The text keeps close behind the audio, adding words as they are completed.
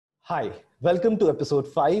Hi, welcome to episode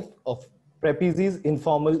 5 of PrepEazy's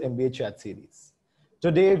Informal MBA chat series.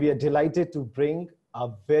 Today, we are delighted to bring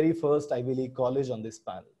our very first Ivy League college on this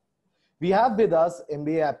panel. We have with us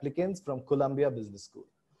MBA applicants from Columbia Business School.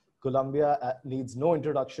 Columbia needs no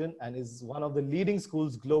introduction and is one of the leading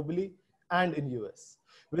schools globally and in US.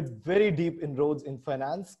 With very deep inroads in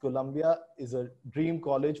finance, Columbia is a dream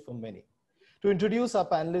college for many. To introduce our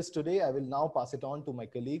panelists today, I will now pass it on to my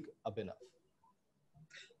colleague, Abhinav.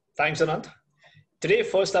 Thanks, Anant. Today,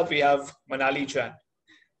 first up, we have Manali Jain.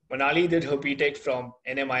 Manali did her BTech from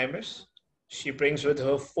NMIMS. She brings with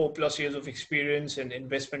her 4+ years of experience in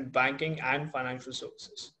investment banking and financial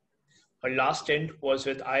services. Her last stint was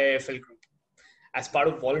with IIFL Group. As part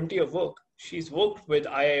of volunteer work, she's worked with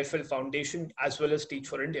IIFL Foundation as well as Teach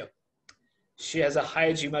for India. She has a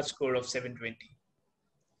high GMAT score of 720.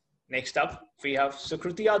 Next up, we have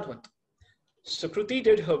Sukruti Adwant. Sukruti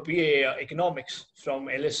did her BA economics from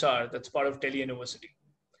LSR, that's part of Delhi University.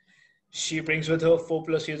 She brings with her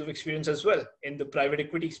 4+ years of experience as well in the private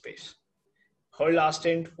equity space. Her last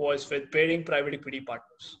stint was with Bearing Private Equity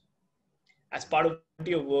Partners. As part of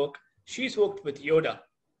volunteer work, she's worked with YODA,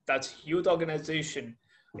 that's Youth Organization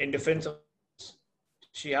in Defense of.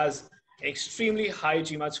 She has an extremely high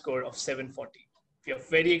GMAT score of 740. We are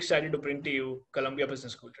very excited to bring to you Columbia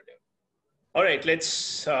Business School today. All right,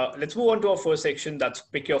 let's move on to our first section, that's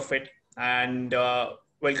Pick Your Fit. And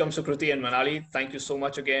welcome Sukruti and Manali. Thank you so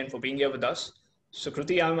much again for being here with us.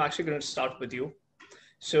 Sukruti, I'm actually going to start with you.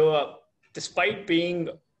 So despite being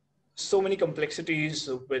so many complexities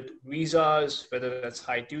with visas, whether that's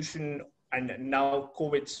high tuition and now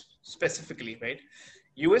COVID specifically, right?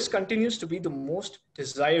 US continues to be the most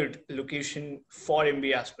desired location for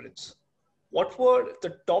MBA aspirants. What were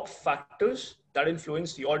the top factors that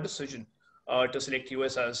influenced your decision to select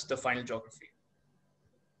US as the final geography?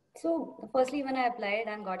 So firstly, when I applied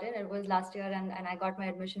and got it was last year and I got my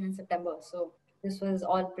admission in September. So this was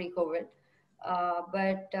all pre-COVID.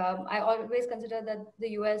 But I always consider that the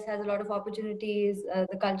US has a lot of opportunities.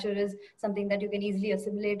 The culture is something that you can easily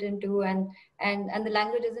assimilate into, and the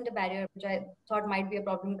language isn't a barrier, which I thought might be a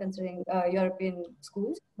problem considering European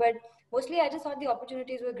schools. But mostly I just thought the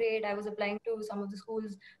opportunities were great. I was applying to some of the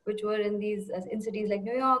schools which were in cities like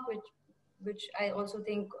New York, which I also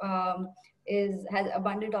think has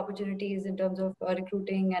abundant opportunities in terms of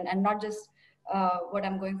recruiting and not just what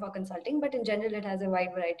I'm going for consulting, but in general, it has a wide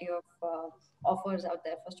variety of offers out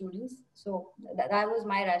there for students. So that was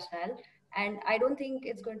my rationale. And I don't think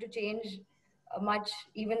it's going to change much,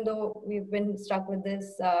 even though we've been stuck with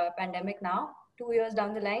this pandemic now. 2 years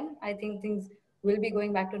down the line, I think things will be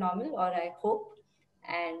going back to normal, or I hope.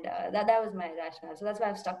 And that was my rationale. So that's why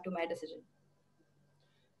I've stuck to my decision.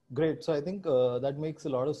 Great. So I think that makes a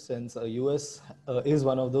lot of sense. US is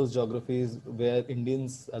one of those geographies where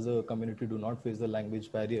Indians as a community do not face the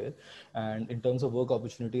language barrier. And in terms of work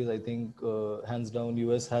opportunities, I think hands down,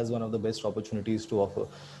 US has one of the best opportunities to offer.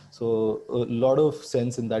 So a lot of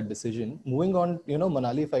sense in that decision. Moving on,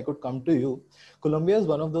 Manali, if I could come to you, Columbia is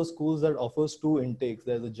one of those schools that offers 2 intakes.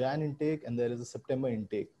 There's a Jan intake and there is a September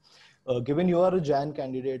intake. Given you are a Jan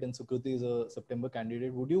candidate and Sukruti is a September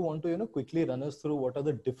candidate, would you want to quickly run us through what are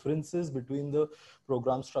the differences between the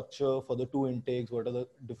program structure for the 2 intakes? What are the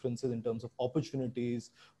differences in terms of opportunities?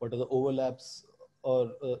 What are the overlaps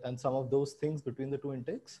and some of those things between the 2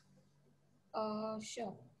 intakes?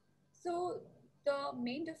 Sure. So the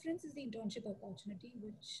main difference is the internship opportunity,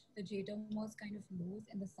 which the J-termers kind of lose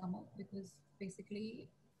in the summer, because basically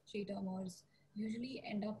J-termers usually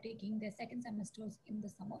end up taking their second semesters in the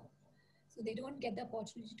summer. So they don't get the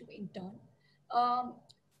opportunity to intern.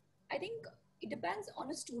 I think it depends on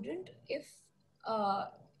a student. If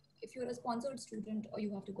you're a sponsored student, or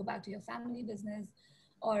you have to go back to your family business,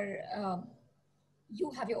 or you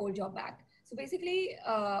have your old job back. So basically,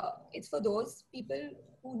 it's for those people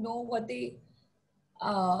who know what they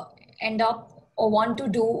end up or want to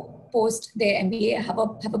do post their MBA, have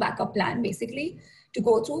a backup plan basically to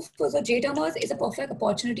go through. For the J-termers, is a perfect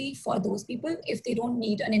opportunity for those people if they don't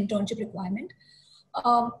need an internship requirement.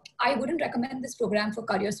 I wouldn't recommend this program for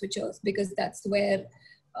career switchers, because that's where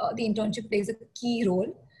the internship plays a key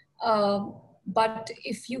role. But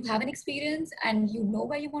if you have an experience and you know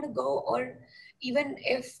where you want to go, or even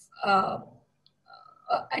if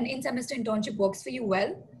an in-semester internship works for you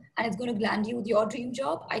well and it's going to land you with your dream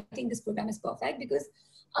job, I think this program is perfect, because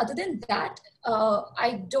other than that,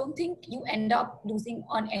 I don't think you end up losing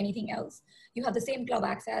on anything else. You have the same club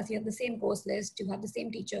access, you have the same course list, you have the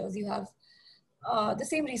same teachers, you have the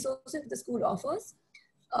same resources the school offers,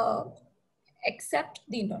 except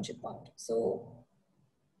the internship part. So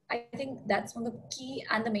I think that's one of the key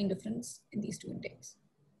and the main difference in these 2 intakes.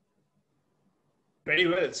 Very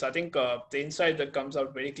well. So I think the insight that comes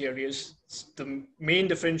out very clearly is the main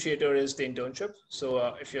differentiator is the internship.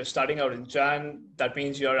 So if you're starting out in Jain, that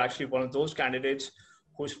means you're actually one of those candidates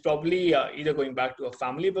who's probably either going back to a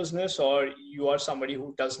family business, or you are somebody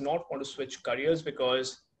who does not want to switch careers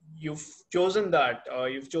because you've chosen that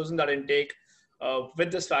intake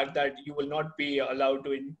with this fact that you will not be allowed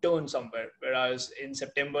to intern somewhere. Whereas in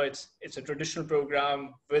September, it's a traditional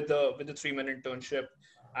program with a 3 month internship.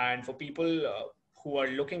 And for people who are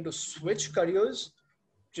looking to switch careers,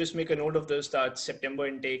 just make a note of this, that September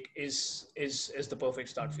intake is the perfect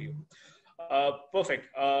start for you. Perfect.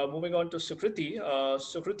 Moving on to Sukruti.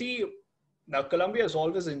 Sukruti, now Columbia has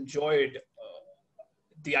always enjoyed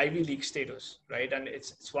the Ivy League status, right? And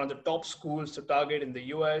it's one of the top schools to target in the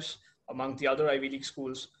US among the other Ivy League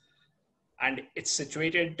schools, and it's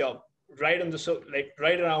situated right on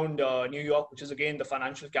right around New York, which is again the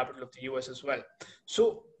financial capital of the US as well.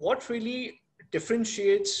 So, what really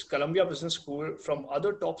differentiates Columbia Business School from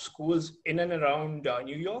other top schools in and around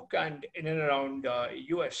New York and in and around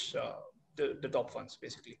US, the top ones,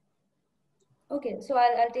 basically? Okay, so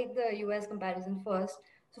I'll take the US comparison first.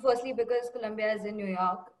 So firstly, because Columbia is in New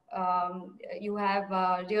York, you have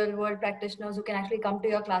real world practitioners who can actually come to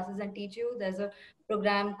your classes and teach you. There's a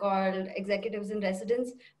program called Executives in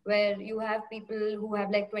Residence, where you have people who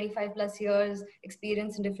have like 25 plus years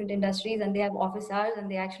experience in different industries, and they have office hours, and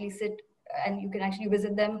they actually sit and you can actually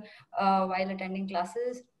visit them while attending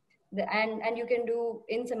classes. And you can do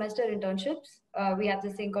in semester internships. We have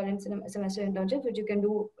this thing called in semester internships, which you can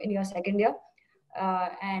do in your second year.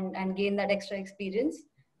 And gain that extra experience,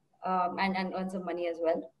 and earn some money as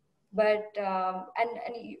well. But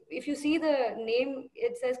if you see the name,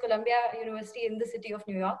 it says Columbia University in the city of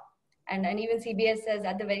New York, and even CBS says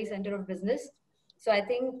at the very center of business. So I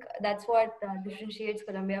think that's what differentiates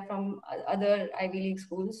Columbia from other Ivy League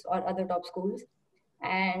schools or other top schools.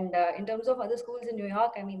 And in terms of other schools in New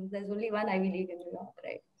York, I mean, there's only one Ivy League in New York,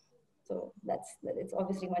 right? So it's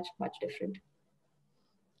obviously much different.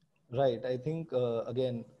 Right. I think,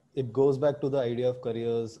 again, it goes back to the idea of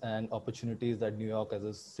careers and opportunities that New York as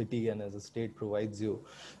a city and as a state provides you,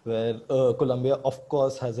 where Columbia, of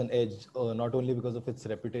course, has an edge, not only because of its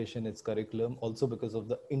reputation, its curriculum, also because of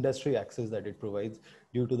the industry access that it provides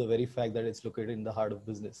due to the very fact that it's located in the heart of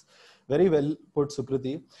business. Very well put,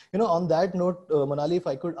 Sukruti. On that note, Manali, if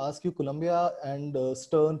I could ask you, Columbia and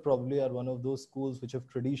Stern probably are one of those schools which have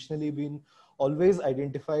traditionally been always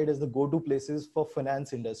identified as the go-to places for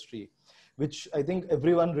finance industry, which I think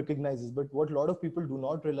everyone recognizes. But what a lot of people do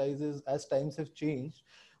not realize is, as times have changed,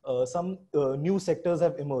 some new sectors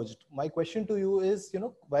have emerged. My question to you is,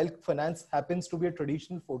 while finance happens to be a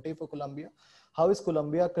traditional forte for Columbia, how is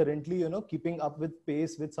Columbia currently, keeping up with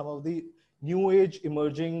pace with some of the new age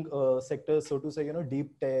emerging sectors, so to say,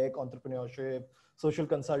 deep tech, entrepreneurship, social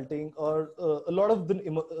consulting, or a lot of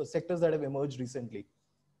the sectors that have emerged recently?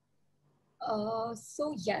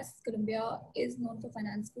 So yes, Columbia is known for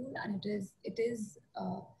finance school, and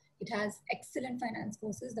it has excellent finance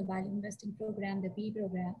courses, the value investing program, the PE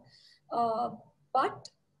program. But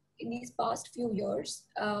in these past few years,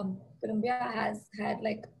 Columbia has had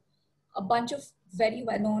like a bunch of very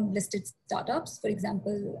well-known listed startups. For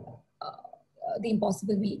example, the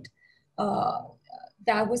Impossible Meat.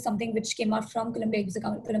 That was something which came out from Columbia. He was a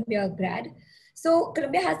Columbia grad. So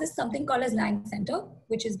Columbia has this something called as Lang Center,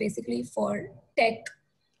 which is basically for tech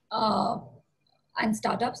and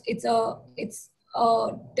startups. It's a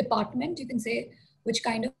department, you can say, which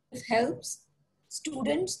kind of helps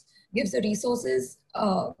students, gives the resources,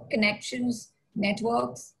 connections,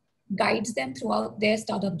 networks, guides them throughout their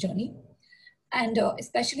startup journey. And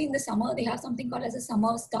especially in the summer, they have something called as a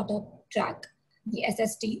summer startup track, the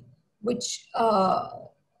SST, which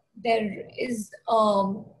there is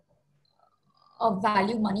a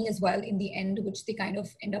value money as well in the end, which they kind of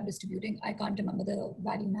end up distributing. I can't remember the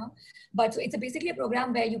value now. But so it's basically a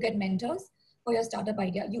program where you get mentors for your startup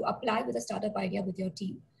idea. You apply with a startup idea with your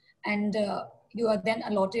team, and you are then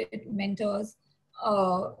allotted mentors,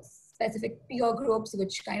 specific peer groups,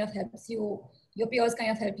 which kind of helps you. Your peers kind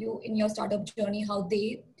of help you in your startup journey,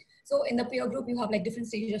 so in the peer group, you have like different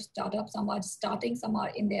stages of startup. Some are starting, some are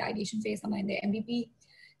in their ideation phase, some are in their MVP.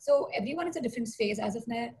 So everyone is a different phase as of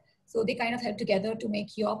now. So they kind of help together to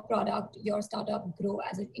make your product, your startup grow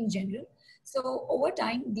in general. So over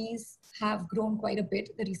time, these have grown quite a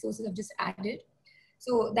bit. The resources have just added.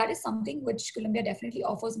 So that is something which Columbia definitely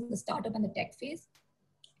offers in the startup and the tech phase.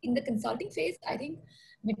 In the consulting phase, I think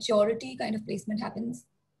majority kind of placement happens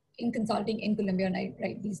in consulting in Columbia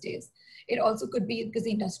right these days. It also could be because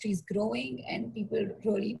the industry is growing and people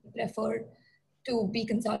really prefer to be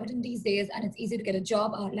consultant these days, and it's easy to get a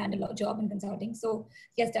job or land a job in consulting. So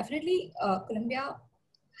yes, definitely Columbia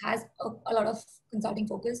has a lot of consulting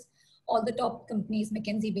focus. All the top companies,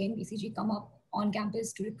 McKinsey, Bain, BCG, come up on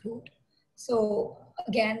campus to recruit. So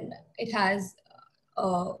again, it has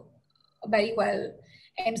a very well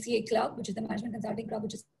MCA club, which is the Management Consulting Club,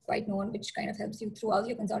 which is quite known, which kind of helps you throughout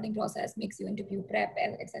your consulting process, makes you interview prep,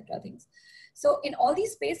 etc. things. So in all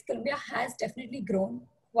these spaces, Columbia has definitely grown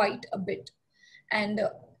quite a bit. And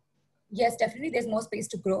yes, definitely there's more space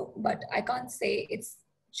to grow, but I can't say it's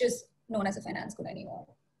just known as a finance school anymore.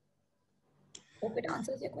 Hope it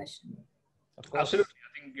answers your question. Absolutely,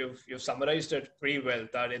 I think you've summarized it pretty well.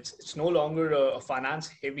 That it's no longer a finance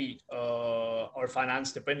heavy or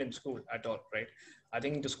finance dependent school at all, right? I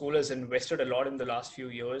think the school has invested a lot in the last few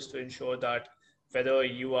years to ensure that whether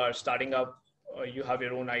you are starting up, you have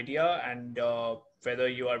your own idea, and whether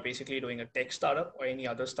you are basically doing a tech startup or any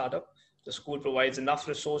other startup, the school provides enough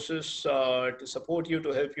resources to support you, to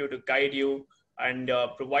help you, to guide you, and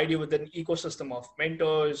provide you with an ecosystem of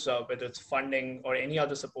mentors, whether it's funding or any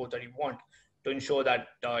other support that you want, to ensure that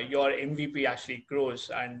your MVP actually grows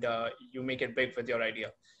and you make it big with your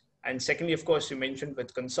idea. And secondly, of course, you mentioned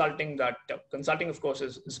with consulting that consulting, of course,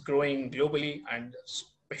 is growing globally and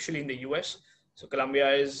especially in the US. So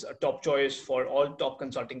Columbia is a top choice for all top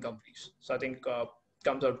consulting companies. So I think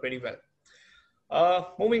comes out pretty well.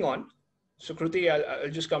 Moving on, Sukruti, I'll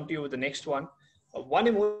just come to you with the next one. One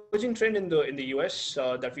emerging trend in the US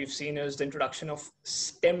that we've seen is the introduction of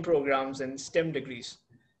STEM programs and STEM degrees.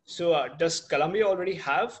 So does Columbia already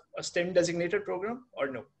have a STEM designated program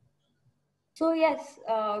or no? So yes,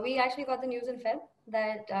 we actually got the news in Feb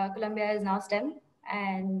that Columbia is now STEM,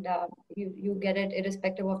 and you get it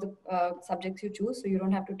irrespective of the subjects you choose. So you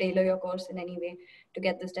don't have to tailor your course in any way to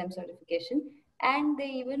get the STEM certification. And they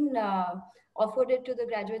even offered it to the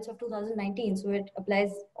graduates of 2019. So it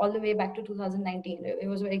applies all the way back to 2019. It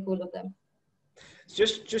was very cool of them.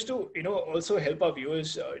 Just to also help our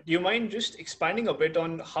viewers, do you mind just expanding a bit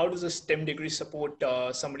on how does a STEM degree support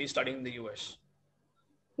somebody studying in the US?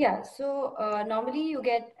 Yeah, so normally you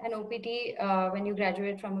get an OPT when you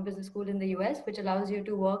graduate from a business school in the US, which allows you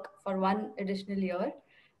to work for one additional year,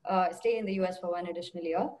 stay in the US for one additional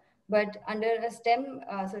year. But under a STEM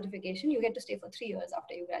certification, you get to stay for 3 years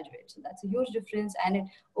after you graduate. So that's a huge difference, and it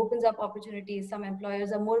opens up opportunities. Some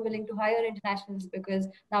employers are more willing to hire internationals because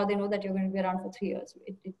now they know that you're going to be around for 3 years.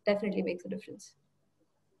 It definitely makes a difference.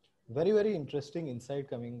 Very, very interesting insight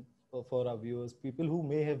coming for our viewers, people who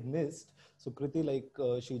may have missed. So Kriti,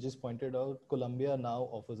 like she just pointed out, Columbia now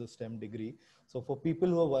offers a STEM degree. So for people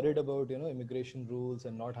who are worried about immigration rules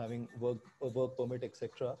and not having work permit,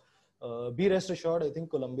 etc., be rest assured, I think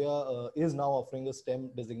Columbia is now offering a STEM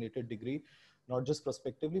designated degree, not just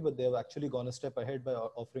prospectively, but they have actually gone a step ahead by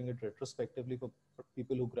offering it retrospectively for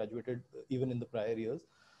people who graduated even in the prior years.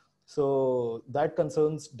 So that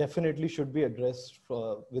concerns definitely should be addressed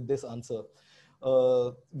with this answer.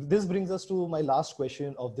 This brings us to my last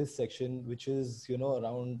question of this section, which is,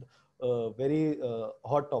 around a very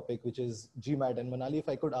hot topic, which is GMAT. And Manali, if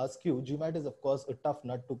I could ask you, GMAT is of course a tough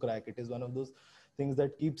nut to crack. It is one of those things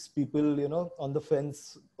that keeps people, on the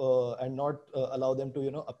fence and not allow them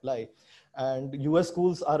to, apply. And US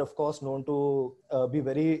schools are of course known to be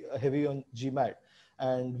very heavy on GMAT.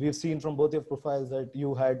 And we've seen from both your profiles that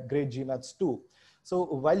you had great GMATs too. So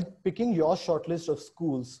while picking your shortlist of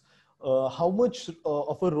schools, how much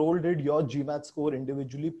of a role did your GMAT score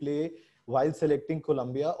individually play while selecting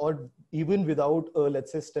Columbia, or even without,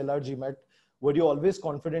 let's say, stellar GMAT? Were you always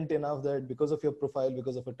confident enough that because of your profile,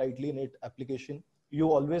 because of a tightly knit application,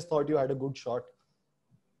 you always thought you had a good shot?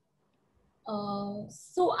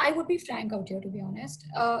 So I would be frank out here, to be honest.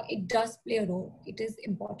 It does play a role. It is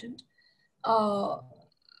important.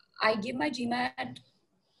 I gave my GMAT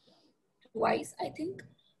twice, I think.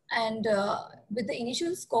 And with the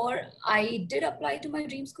initial score, I did apply to my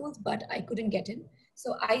dream schools, but I couldn't get in.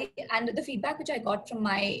 So and the feedback which I got from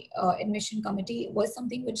my admission committee was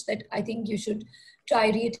something which that I think you should try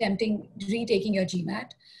retaking your GMAT.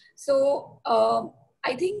 So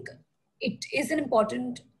I think it is an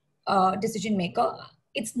important decision maker.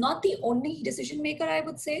 It's not the only decision maker, I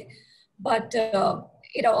would say, but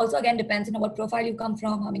it also again depends on what profile you come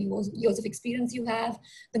from, how many years of experience you have.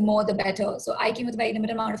 The more, the better. So I came with a very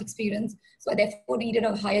limited amount of experience, so I therefore needed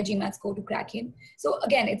a higher GMAT score to crack in. So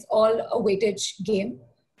again, it's all a weightage game,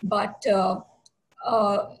 but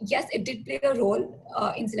yes, it did play a role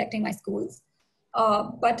in selecting my schools.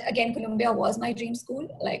 But again, Columbia was my dream school.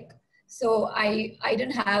 So I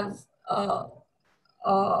didn't have a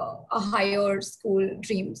higher school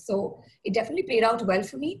dream. So it definitely played out well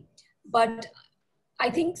for me. But I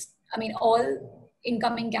think I mean, all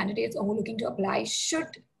incoming candidates who are looking to apply should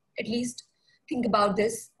at least think about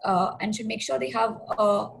this and should make sure they have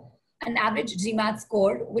an average GMAT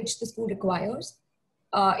score, which the school requires.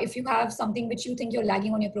 If you have something which you think you're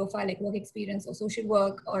lagging on your profile, like work experience or social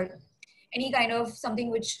work or any kind of something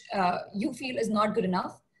which you feel is not good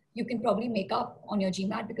enough, you can probably make up on your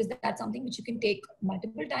GMAT, because that's something which you can take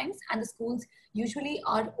multiple times. And the schools usually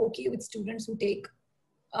are okay with students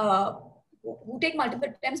uh, who take multiple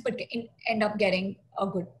attempts but end up getting a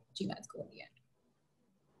good GMAT score in the end.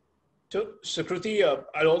 So, Sukruti,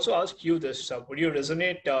 I'll also ask you this. Would you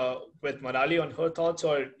resonate with Manali on her thoughts,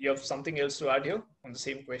 or you have something else to add here on the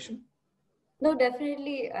same question? No,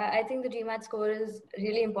 definitely. I think the GMAT score is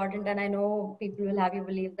really important, and I know people will have you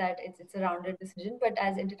believe that it's a rounded decision. But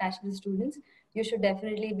as international students, you should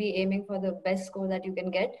definitely be aiming for the best score that you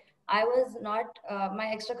can get. I was not.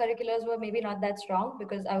 My extracurriculars were maybe not that strong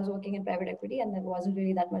because I was working in private equity, and there wasn't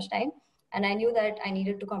really that much time. And I knew that I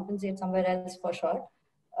needed to compensate somewhere else for sure.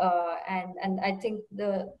 And I think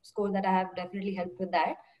the score that I have definitely helped with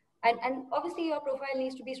that. And obviously your profile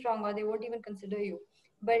needs to be strong, or they won't even consider you.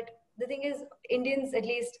 But the thing is, Indians, at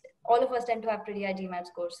least all of us, tend to have pretty high GMAT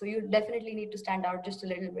scores. So you definitely need to stand out just a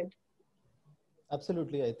little bit.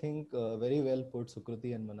 Absolutely. I think very well put,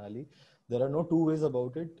 Sukruti and Manali. There are no two ways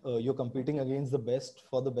about it. You're competing against the best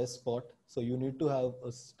for the best spot. So you need to have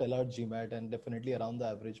a stellar GMAT and definitely around the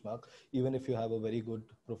average mark, even if you have a very good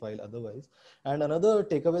profile otherwise. And another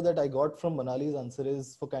takeaway that I got from Manali's answer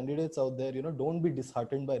is, for candidates out there, don't be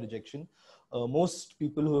disheartened by rejection. Most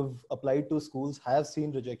people who have applied to schools have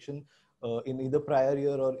seen rejection in either prior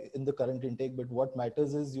year or in the current intake. But what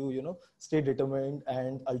matters is you stay determined,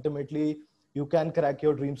 and ultimately you can crack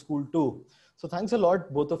your dream school too. So thanks a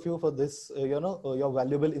lot, both of you, for this, your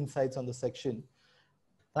valuable insights on the section.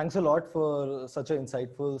 Thanks a lot for such an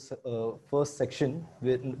insightful first section.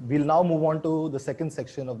 We'll now move on to the second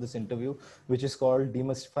section of this interview, which is called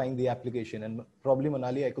Demystifying the Application. And probably,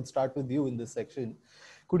 Manali, I could start with you in this section.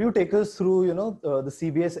 Could you take us through, the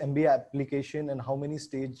CBS MBA application and how many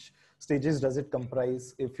stages does it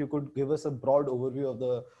comprise? If you could give us a broad overview of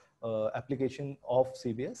the application of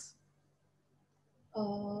CBS.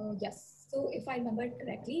 Yes. So if I remember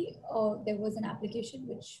correctly, there was an application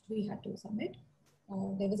which we had to submit.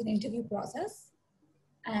 There was an interview process,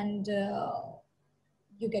 and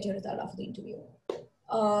you get your result after the interview.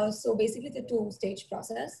 So basically, it's a two-stage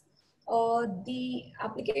process. The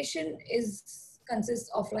application consists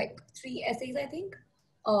of like 3 essays, I think,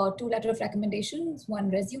 2 letters of recommendations, 1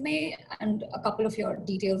 resume, and a couple of your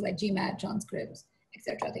details like GMAT, transcripts,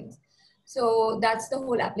 etc. things. So that's the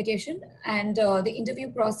whole application. And the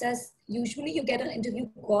interview process, usually you get an interview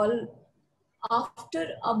call after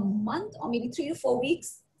a month or maybe 3 to 4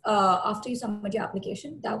 weeks after you submit your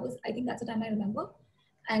application. I think that's the time I remember.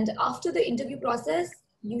 And after the interview process,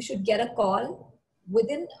 you should get a call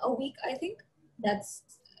within a week, I think. That's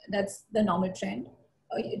the normal trend.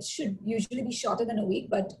 It should usually be shorter than a week,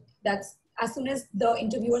 but that's as soon as the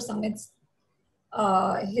interviewer submits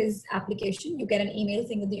his application, you get an email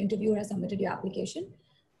saying that the interviewer has submitted your application.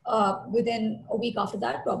 Within a week after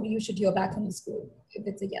that, probably you should hear back from the school if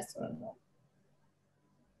it's a yes or a no.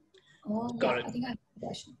 Got it. I think I have a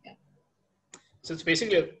question. Yeah. So it's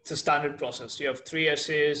basically a standard process. You have 3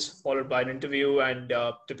 essays followed by an interview, and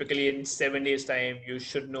typically in 7 days' time, you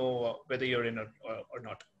should know whether you're in or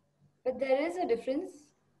not. But there is a difference.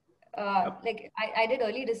 Like I did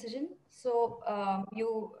early decision, so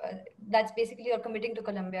that's basically you're committing to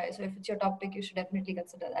Columbia. So if it's your top pick, you should definitely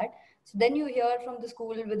consider that. So then you hear from the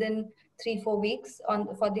school within 3-4 weeks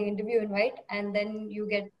for the interview invite, and then you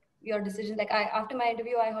get your decision. Like after my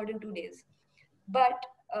interview, I heard in 2 days. But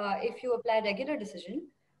if you apply regular decision,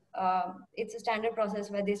 it's a standard process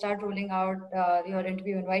where they start rolling out your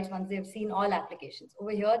interview invites once they've seen all applications.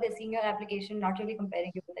 Over here, they're seeing your application, not really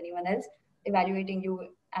comparing you with anyone else, evaluating you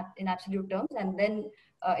in absolute terms, and then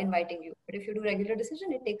inviting you. But if you do regular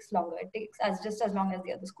decision, it takes longer. It takes just as long as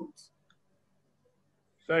the other schools.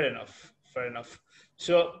 Fair enough. Fair enough.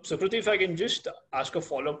 So, Sukruti, if I can just ask a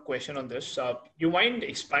follow-up question on this, you mind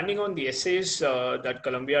expanding on the essays that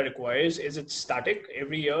Columbia requires? Is it static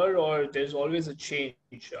every year, or there's always a change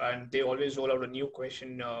and they always roll out a new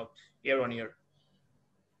question year on year?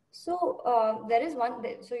 So there is one.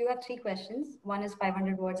 So you have 3 questions. One is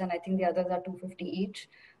 500 words, and I think the others are 250 each.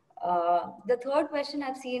 The third question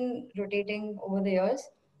I've seen rotating over the years.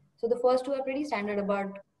 So the first 2 are pretty standard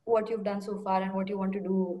about what you've done so far and what you want to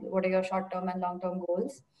do, what are your short-term and long-term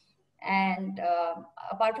goals. And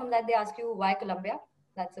apart from that, they ask you why Columbia.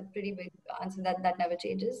 That's a pretty big answer that never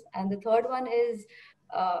changes. And the third one is,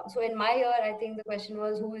 so in my year, I think the question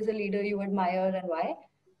was, who is a leader you admire and why?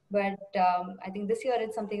 But I think this year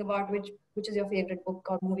it's something about which is your favorite book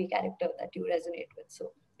or movie character that you resonate with.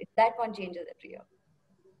 So that one changes every year.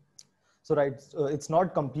 So right, it's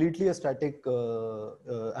not completely a static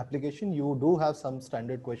application. You do have some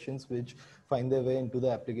standard questions which find their way into the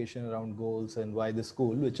application around goals and why the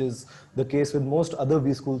school, which is the case with most other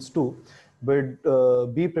V schools too. But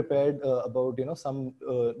be prepared about some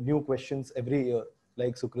new questions every year,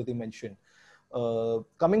 like Sukruti mentioned.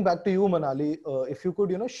 Coming back to you, Manali, if you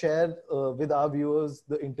could share with our viewers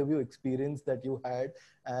the interview experience that you had,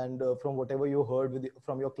 and from whatever you heard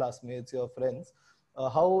from your classmates, your friends.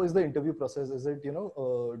 How is the interview process? Is it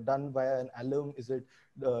done via an alum? Is it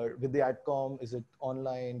with the AdCom? Is it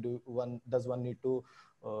online? Does one need to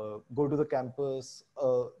go to the campus?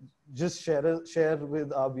 Just share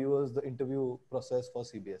with our viewers the interview process for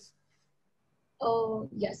CBS.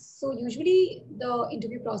 Yes. So usually the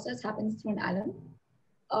interview process happens through an alum,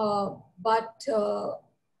 but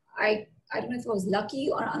I don't know if I was lucky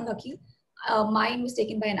or unlucky. Mine was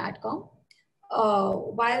taken by an AdCom.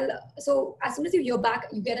 So as soon as you hear back,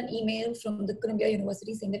 you get an email from the Columbia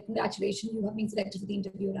University saying that congratulations, you have been selected for the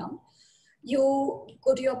interview round. You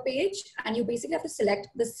go to your page and you basically have to select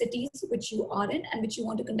the cities which you are in and which you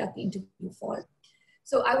want to conduct the interview for.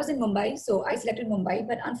 So I was in Mumbai, so I selected Mumbai,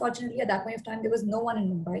 but unfortunately at that point of time, there was no one in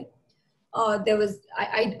Mumbai.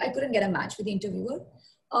 I couldn't get a match with the interviewer.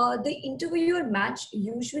 The interviewer match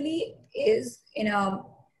usually is in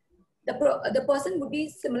the person would be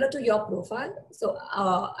similar to your profile. So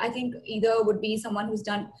I think either would be someone who's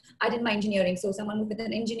I did my engineering, so someone with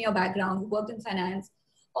an engineer background who worked in finance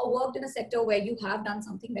or worked in a sector where you have done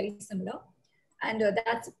something very similar. And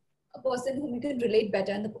that's a person whom you can relate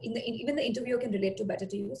better, and even the interviewer can relate to better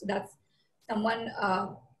to you. So that's someone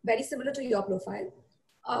very similar to your profile.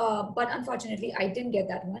 But unfortunately, I didn't get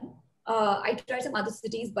that one. I tried some other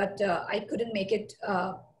cities, but I couldn't make it.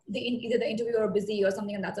 Either the interviewer was busy or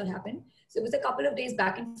something, and that's what happened. So it was a couple of days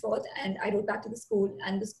back and forth, and I wrote back to the school,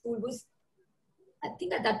 and the school was, I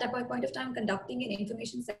think at that point of time, conducting an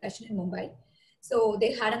information session in Mumbai. So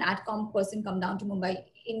they had an AdCom person come down to Mumbai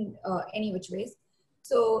in any which ways.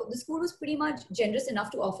 So the school was pretty much generous enough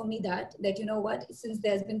to offer me that you know what, since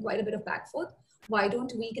there's been quite a bit of back forth, why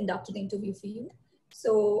don't we conduct an interview for you?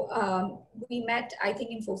 So we met, I think,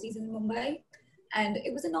 in Four Seasons in Mumbai, and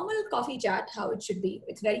it was a normal coffee chat, how it should be.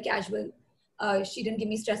 It's very casual. She didn't give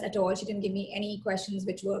me stress at all. She didn't give me any questions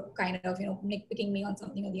which were kind of, nitpicking me on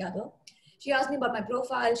something or the other. She asked me about my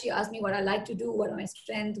profile. She asked me what I like to do, what are my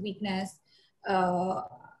strengths, weakness.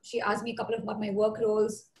 She asked me a couple about my work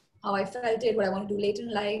roles, how I felt it, what I want to do later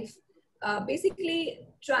in life. Basically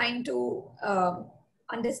trying to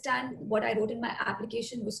understand what I wrote in my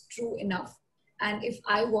application was true enough, and if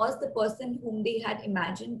I was the person whom they had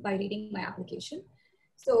imagined by reading my application.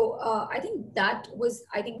 So I felt that was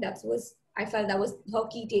her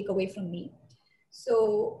key takeaway from me.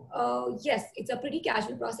 So yes, it's a pretty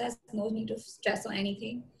casual process, no need to stress on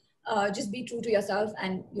anything. Just be true to yourself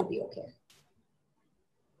and you'll be okay.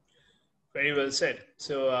 Very well said.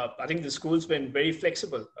 So I think the school's been very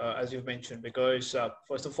flexible, as you've mentioned, because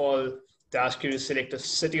first of all, they ask you to select a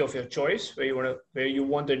city of your choice where you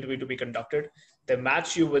want the interview to be conducted. They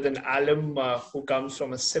match you with an alum who comes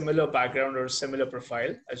from a similar background or a similar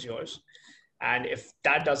profile as yours. And if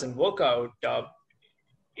that doesn't work out,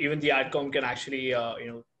 even the AdCom can actually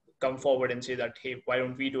come forward and say that, hey, why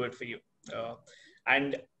don't we do it for you?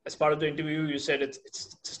 And as part of the interview, you said it's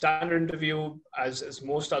a standard interview, as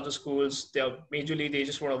most other schools. They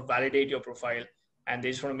just want to validate your profile, and they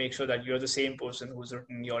just want to make sure that you're the same person who's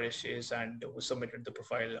written your essays and who submitted the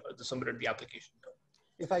profile, or submitted the application.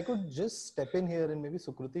 If I could just step in here, and maybe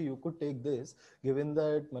Sukruti, you could take this, given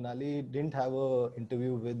that Manali didn't have an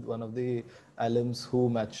interview with one of the alums who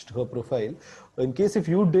matched her profile. In case if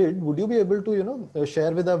you did, would you be able to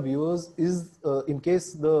share with our viewers, in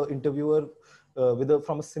case the interviewer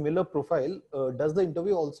from a similar profile, does the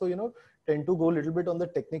interview also tend to go a little bit on the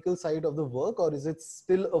technical side of the work, or is it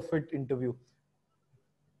still a fit interview?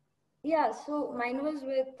 Yeah, so mine was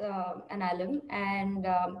with an alum, and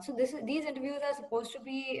so these interviews are supposed to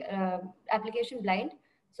be application blind.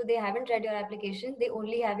 So they haven't read your application; they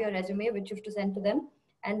only have your resume, which you have to send to them,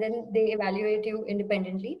 and then they evaluate you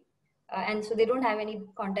independently. And so they don't have any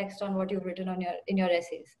context on what you've written in your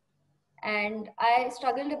essays. And I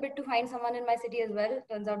struggled a bit to find someone in my city as well.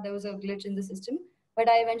 Turns out there was a glitch in the system, but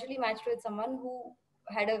I eventually matched with someone who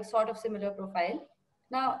had a sort of similar profile.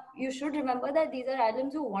 Now, you should remember that these are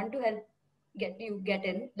alums who want to help get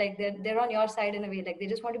in. Like they're on your side in a way. Like they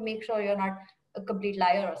just want to make sure you're not a complete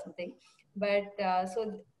liar or something. But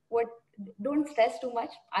don't stress too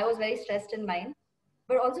much. I was very stressed in mine.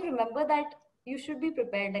 But also remember that you should be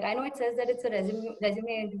prepared. Like, I know it says that it's a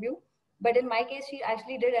resume interview, but in my case, she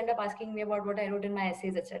actually did end up asking me about what I wrote in my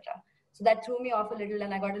essays, etc. So that threw me off a little,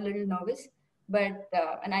 and I got a little nervous. But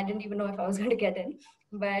and I didn't even know if I was going to get in.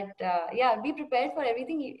 But yeah, be prepared for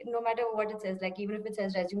everything, no matter what it says. Like, even if it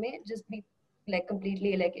says resume, just be like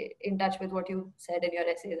completely like in touch with what you said in your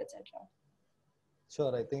essays, etc.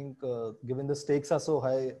 Sure, I think given the stakes are so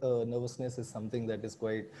high, nervousness is something that is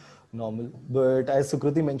quite normal. But as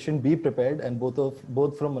Sukruti mentioned, be prepared. And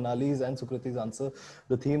both from Manali's and Sukruti's answer,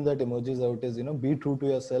 the theme that emerges out is, be true to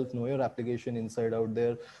yourself, know your application inside out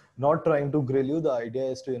there, not trying to grill you. The idea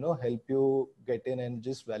is to, help you get in and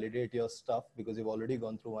just validate your stuff, because you've already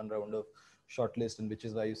gone through one round of shortlist, and which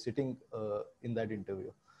is why you're sitting in that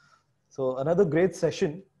interview. So another great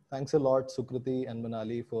session. Thanks a lot, Sukruti and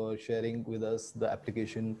Manali, for sharing with us the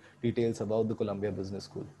application details about the Columbia Business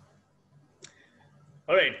School.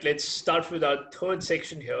 All right, let's start with our third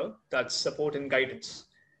section here. That's support and guidance.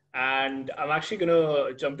 And I'm actually going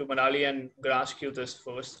to jump to Manali and going to ask you this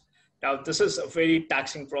first. Now, this is a very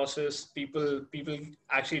taxing process. People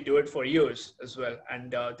actually do it for years as well,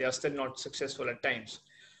 and they are still not successful at times.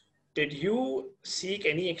 Did you seek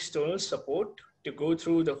any external support to go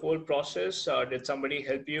through the whole process? Did somebody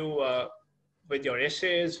help you with your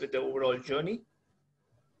essays, with the overall journey?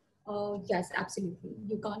 Yes, absolutely.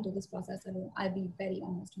 You can't do this process alone. I'll be very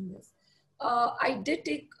honest on this. I did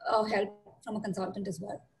take help from a consultant as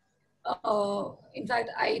well. In fact,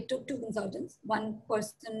 I took two consultants. One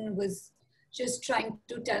person was just trying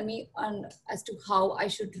to tell me as to how I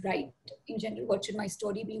should write in general. What should my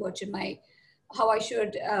story be? How I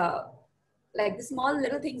should, like the small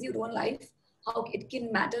little things you do in life, how it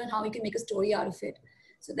can matter and how you can make a story out of it.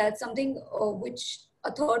 So that's something which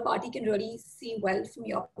a third party can really see well from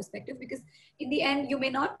your perspective, because in the end, you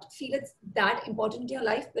may not feel it's that important in your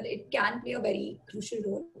life, but it can play a very crucial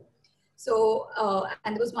role. So,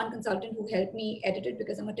 and there was one consultant who helped me edit it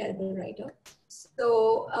because I'm a terrible writer.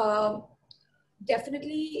 So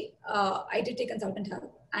definitely I did take consultant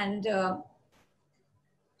help. And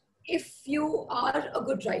if you are a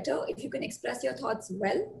good writer, if you can express your thoughts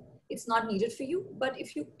well, it's not needed for you. But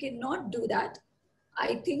if you cannot do that,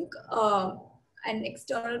 I think a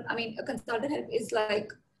consultant help is like,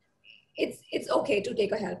 it's okay to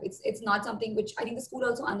take a help. It's not something which I think the school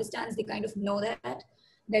also understands. They kind of know that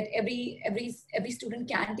every student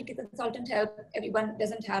can take a consultant help. Everyone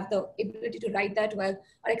doesn't have the ability to write that well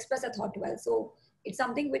or express a thought well. So it's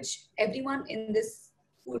something which everyone in this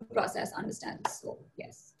school process understands. So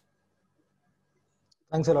yes.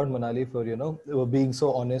 Thanks a lot, Manali, for being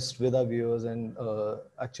so honest with our viewers and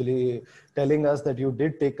actually telling us that you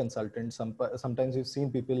did take consultants. Sometimes we've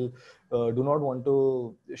seen people do not want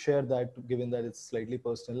to share that, given that it's slightly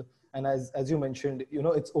personal. And as you mentioned,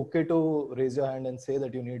 it's okay to raise your hand and say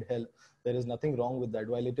that you need help. There is nothing wrong with that.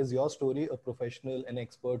 While it is your story, a professional, an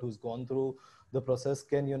expert who's gone through the process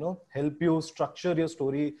can, help you structure your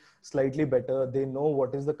story slightly better. They know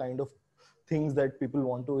what is the kind of things that people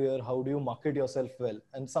want to hear. How do you market yourself well?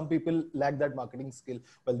 And some people lack that marketing skill,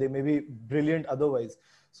 well, they may be brilliant otherwise.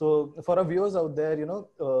 So for our viewers out there,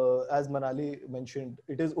 as Manali mentioned,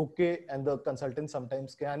 it is okay, and the consultant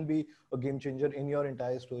sometimes can be a game changer in your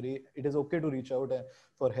entire story. It is okay to reach out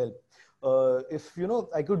for help. If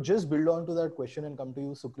I could just build on to that question and come to you,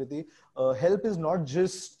 Sukriti. Help is not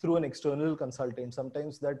just through an external consultant.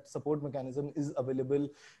 Sometimes that support mechanism is available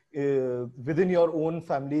within your own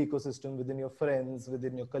family ecosystem, within your friends,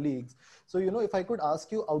 within your colleagues. So if I could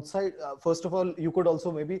ask you outside, first of all, you could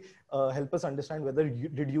also maybe help us understand whether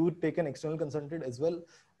did you take an external consultant as well,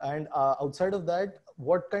 and outside of that,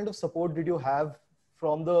 what kind of support did you have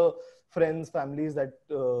from the friends, families that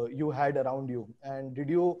you had around you, and did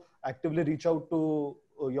you actively reach out to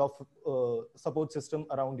your support system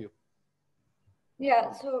around you?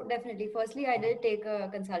 Yeah, so definitely. Firstly, I did take a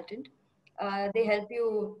consultant. They help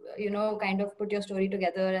you, kind of put your story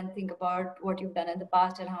together and think about what you've done in the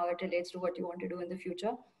past and how it relates to what you want to do in the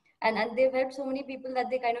future. And they've helped so many people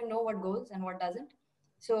that they kind of know what goes and what doesn't.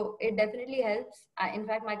 So it definitely helps. In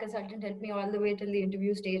fact, my consultant helped me all the way till the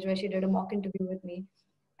interview stage, where she did a mock interview with me.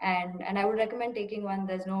 And I would recommend taking one.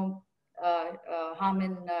 There's no harm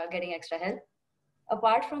in getting extra help.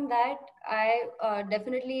 Apart from that, I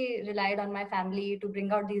definitely relied on my family to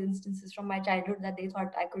bring out these instances from my childhood that they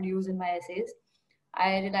thought I could use in my essays.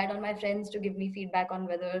 I relied on my friends to give me feedback on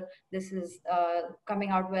whether this is coming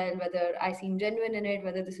out well, whether I seem genuine in it,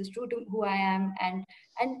 whether this is true to who I am, and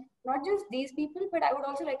not just these people, but I would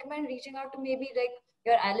also recommend reaching out to maybe like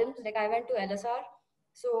your alums. Like, I went to LSR,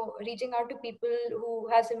 so reaching out to people who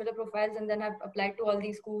have similar profiles and then have applied to all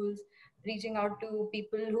these schools, reaching out to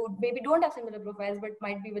people who maybe don't have similar profiles but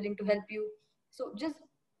might be willing to help you. So just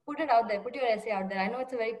put it out there, put your essay out there. I know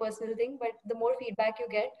it's a very personal thing, but the more feedback you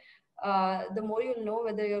get, the more you'll know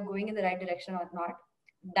whether you're going in the right direction or not.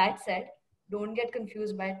 That said, don't get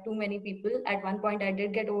confused by too many people. At one point, I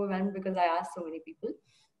did get overwhelmed because I asked so many people.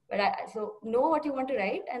 But so know what you want to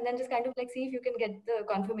write, and then just kind of like see if you can get the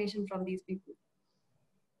confirmation from these people.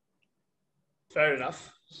 Fair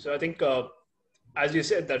enough. So I think, as you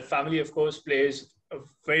said, that family, of course, plays a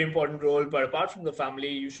very important role. But apart from the family,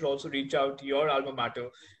 you should also reach out to your alma mater,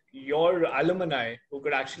 your alumni who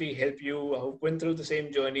could actually help you, who went through the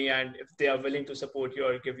same journey, and if they are willing to support you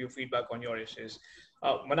or give you feedback on your essays.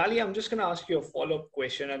 Manali, I'm just going to ask you a follow-up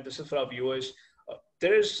question, and this is for our viewers.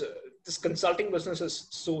 There is this consulting business is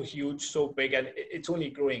so huge, so big, and it's only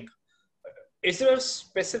growing. Is there a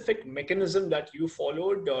specific mechanism that you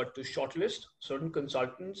followed to shortlist certain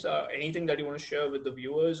consultants? Anything that you want to share with the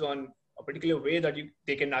viewers on a particular way that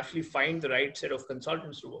they can actually find the right set of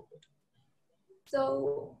consultants to work with?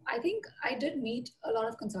 So I think I did meet a lot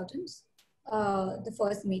of consultants. The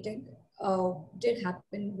first meeting did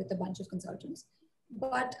happen with a bunch of consultants.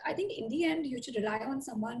 But I think in the end, you should rely on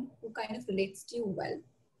someone who kind of relates to you well,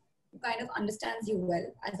 who kind of understands you well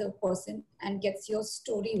as a person and gets your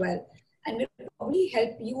story well, and will probably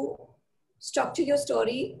help you structure your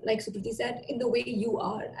story, like Sukruti said, in the way you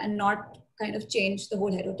are, and not kind of change the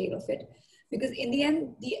whole head or tail of it. Because in the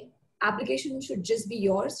end, the application should just be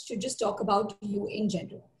yours, should just talk about you in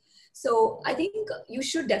general. So I think you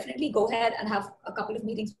should definitely go ahead and have a couple of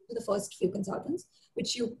meetings with the first few consultants,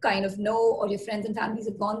 which you kind of know or your friends and families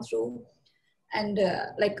have gone through. And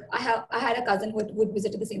like I had a cousin who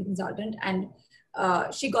visited the same consultant, and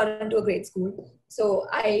she got into a great school. So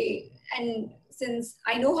since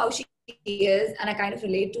I know how she is and I kind of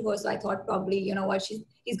relate to her, so I thought probably, you know what,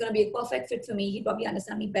 he's going to be a perfect fit for me. He'd probably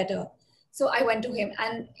understand me better. So I went to him,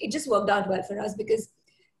 and it just worked out well for us because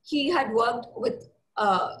he had worked with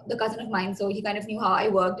the cousin of mine, so he kind of knew how I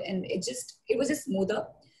worked, and it was just smoother.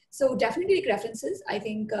 So definitely take references. I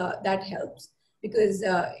think that helps because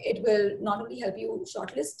it will not only help you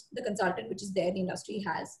shortlist the consultant, which is there, the industry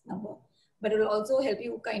has number, but it will also help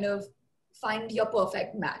you kind of find your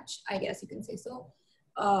perfect match, I guess you can say so,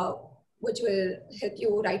 which will help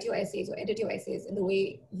you write your essays or edit your essays in the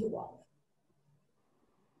way you are.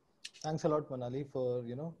 Thanks a lot, Manali,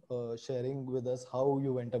 for sharing with us how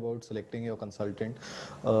you went about selecting your consultant.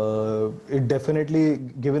 It definitely,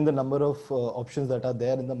 given the number of options that are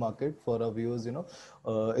there in the market for our viewers,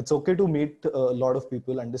 it's okay to meet a lot of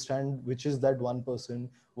people, understand which is that one person,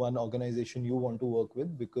 one organization you want to work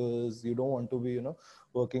with, because you don't want to be,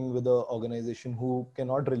 working with an organization who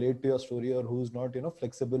cannot relate to your story or who's not,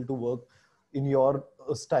 flexible to work in your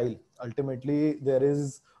style. Ultimately, there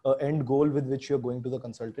is an end goal with which you're going to the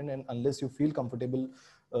consultant, and unless you feel comfortable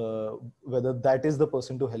whether that is the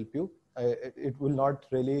person to help you, it will not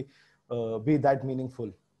really be that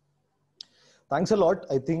meaningful. Thanks a lot.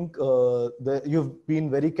 I think you've been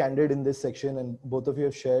very candid in this section, and both of you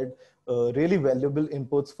have shared really valuable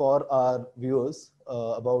inputs for our viewers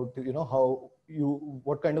about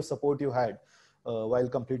what kind of support you had while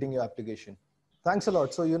completing your application. Thanks a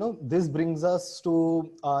lot. So, this brings us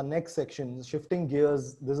to our next section, shifting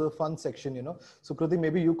gears. This is a fun section, Sukruti,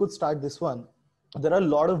 maybe you could start this one. There are a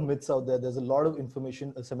lot of myths out there. There's a lot of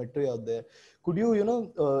information asymmetry out there. Could you,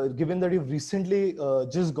 given that you've recently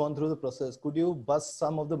just gone through the process, could you bust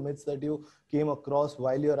some of the myths that you came across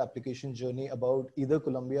while your application journey about either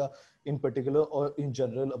Columbia in particular or in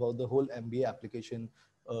general about the whole MBA application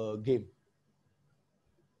game?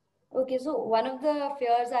 Okay, so one of the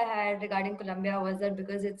fears I had regarding Columbia was that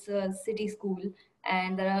because it's a city school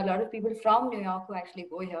and there are a lot of people from New York who actually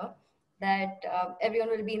go here, that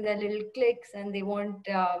everyone will be in their little cliques and they won't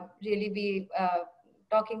really be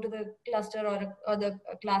talking to the cluster or the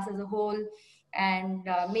class as a whole, and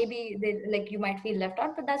maybe you might feel left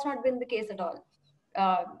out, but that's not been the case at all.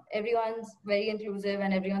 Everyone's very inclusive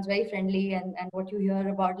and everyone's very friendly, and what you hear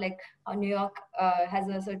about like how New York has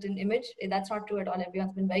a certain image, that's not true at all.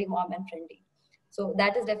 Everyone's been very warm and friendly. So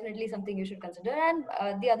that is definitely something you should consider. And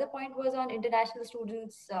the other point was on international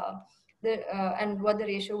students and what the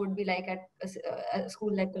ratio would be like at a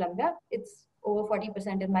school like Columbia. It's over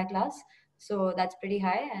 40% in my class. So that's pretty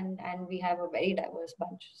high, and we have a very diverse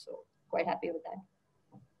bunch. So quite happy with that.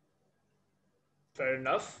 Fair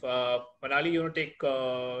enough. Manali, you want to take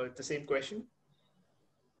the same question?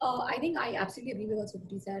 I think I absolutely agree with what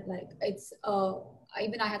Sukruti said. Like it's,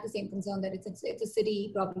 even I had the same concern that it's a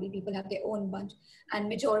city, probably people have their own bunch, and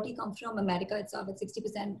majority come from America itself. At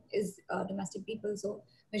 60% is domestic people, so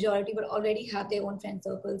majority would already have their own friend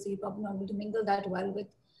circle. So you're probably not able to mingle that well with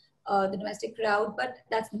the domestic crowd, but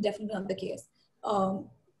that's definitely not the case.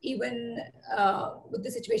 even with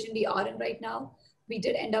the situation we are in right now, we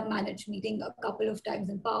did end up meeting a couple of times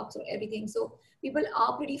in parks or everything. So people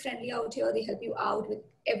are pretty friendly out here. They help you out with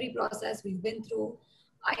every process we've been through.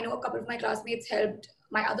 I know a couple of my classmates helped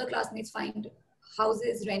my other classmates find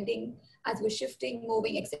houses, renting as we're shifting,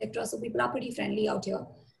 moving, etc. So people are pretty friendly out here.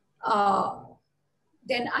 Uh,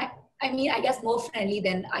 then I mean, I guess more friendly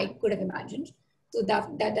than I could have imagined. So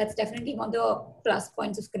that's definitely one of the plus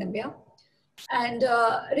points of Columbia. And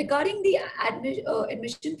regarding the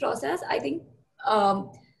admission process, I think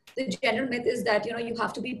the general myth is that you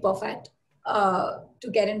have to be perfect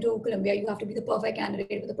to get into Columbia. You have to be the perfect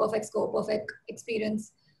candidate with the perfect score, perfect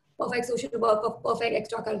experience, perfect social work, perfect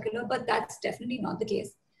extracurricular. But that's definitely not the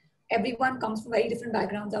case. Everyone comes from very different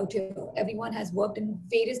backgrounds out here. Everyone has worked in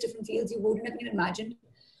various different fields you wouldn't have even imagined.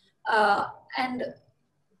 And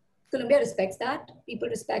Columbia respects that. People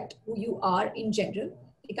respect who you are in general.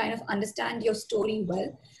 They kind of understand your story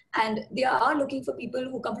well. And they are looking for people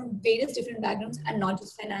who come from various different backgrounds and not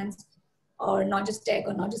just finance or not just tech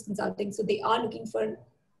or not just consulting. So they are looking for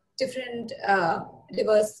different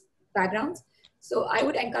diverse backgrounds. So I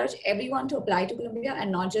would encourage everyone to apply to Columbia and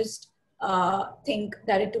not just think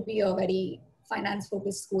that it would be a very finance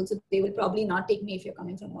focused school. So they will probably not take me if you're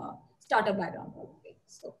coming from a startup background.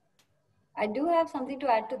 So I do have something to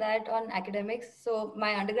add to that on academics. So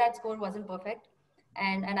my undergrad score wasn't perfect,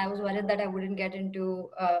 and I was worried that I wouldn't get into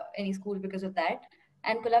any school because of that.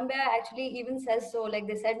 And Columbia actually even says so. Like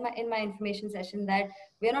they said in my information session that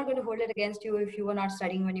we are not going to hold it against you if you were not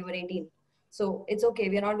studying when you were 18. So it's okay.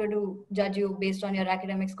 We are not going to judge you based on your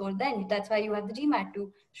academic score. Then that's why you have the GMAT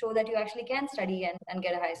to show that you actually can study and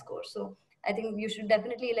get a high score. So I think you should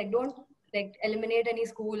definitely don't eliminate any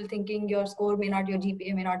school thinking your score may not, your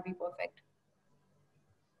GPA may not be perfect.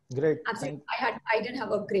 Great. Absolutely. I didn't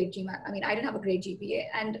have a great GMAT. I mean, I didn't have a great GPA.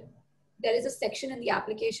 And there is a section in the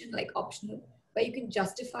application, like optional, where you can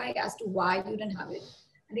justify as to why you didn't have it.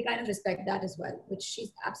 And they kind of respect that as well, which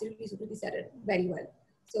she's absolutely, Sukruti said it very well.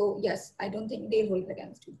 So yes, I don't think they'll hold it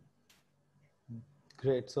against you.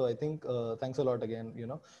 Great. So I think thanks a lot again,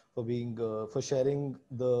 for being for sharing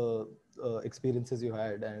the experiences you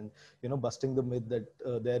had, and busting the myth that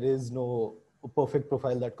there is no perfect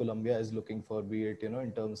profile that Columbia is looking for, be it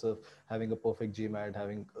in terms of having a perfect GMAT,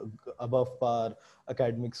 having above par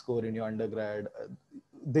academic score in your undergrad.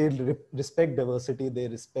 They respect diversity. They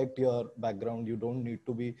respect your background. You don't need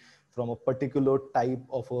to be from a particular type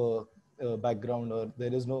of a background, or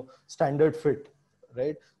there is no standard fit.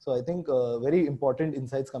 Right. So I think very important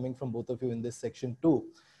insights coming from both of you in this section too.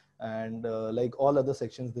 And like all other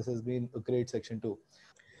sections, this has been a great section too.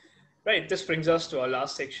 Right. This brings us to our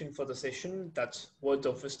last section for the session. That's words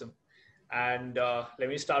of wisdom. And let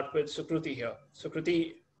me start with Sukruti here.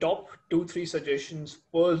 Sukruti, top 2-3 suggestions,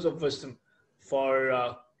 pearls of wisdom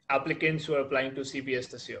for applicants who are applying to CBS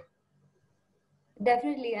this year.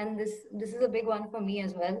 Definitely, and this is a big one for me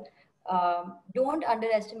as well. Don't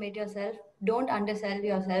underestimate yourself. Don't undersell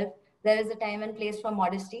yourself. There is a time and place for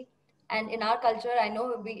modesty. And in our culture, I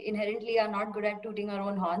know we inherently are not good at tooting our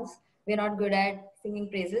own horns. We're not good at singing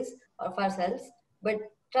praises of ourselves. But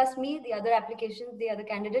trust me, the other applications, the other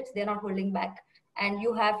candidates, they're not holding back. And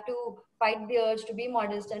you have to fight the urge to be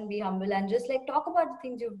modest and be humble and just talk about the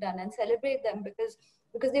things you've done and celebrate them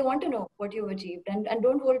because they want to know what you've achieved, and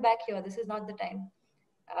don't hold back here. This is not the time.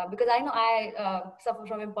 Because I know I suffer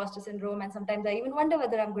from imposter syndrome, and sometimes I even wonder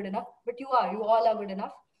whether I'm good enough. But you all are good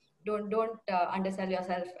enough. Don't undersell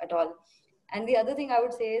yourself at all. And the other thing I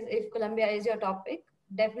would say is, if Columbia is your top pick,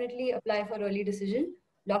 definitely apply for early decision.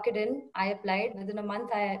 Lock it in. I applied within a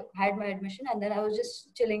month. I had my admission, and then I was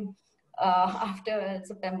just chilling after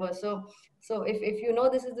September. So if you know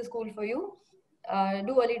this is the school for you,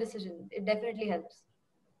 do early decision. It definitely helps.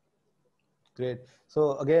 Great.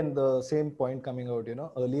 So again, the same point coming out,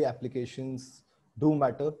 early applications do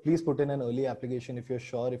matter. Please put in an early application if you're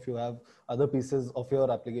sure, if you have other pieces of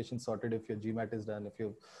your application sorted, if your GMAT is done, if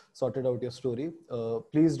you've sorted out your story.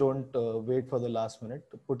 Please don't wait for the last minute.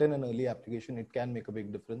 Put in an early application. It can make a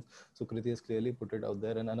big difference. Sukruti has clearly put it out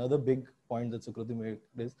there. And another big point that Sukruti made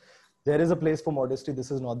is, there is a place for modesty.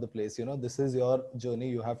 This is not the place. This is your journey.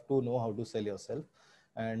 You have to know how to sell yourself.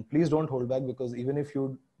 And please don't hold back, because even if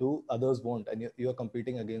you do, others won't, and you're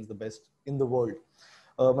competing against the best in the world.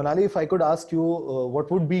 Manali, if I could ask you,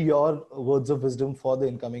 what would be your words of wisdom for the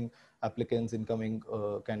incoming applicants, incoming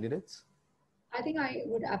candidates? I think I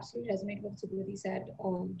would absolutely resonate with what Sukruti said.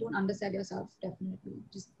 Don't undersell yourself, definitely.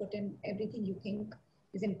 Just put in everything you think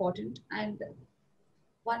is important. And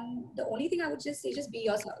the only thing I would just say, just be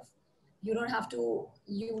yourself. You don't have to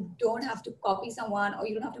copy someone, or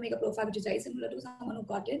you don't have to make a profile which is very similar to someone who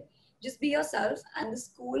got it. just be yourself, and the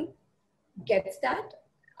school gets that,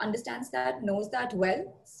 understands that, knows that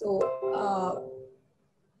well. So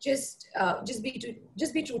just be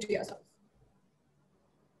true to yourself.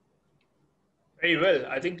 Very well.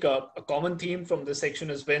 I think a common theme from this section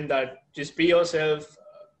has been that just be yourself,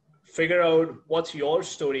 figure out what's your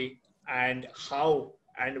story and how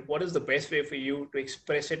and what is the best way for you to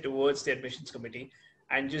express it towards the admissions committee,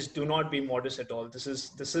 and just do not be modest at all. This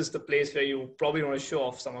is the place where you probably want to show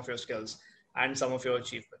off some of your skills and some of your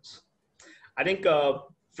achievements. I think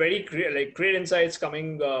very great insights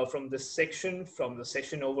coming from this section, from the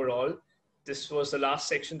session overall. This was the last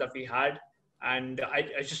section that we had. And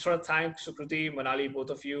I just want to thank Sukruti, Manali,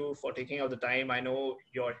 both of you for taking out the time. I know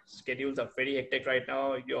your schedules are very hectic right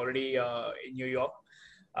now. You're already in New York.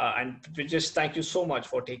 And we just thank you so much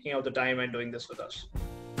for taking out the time and doing this with us.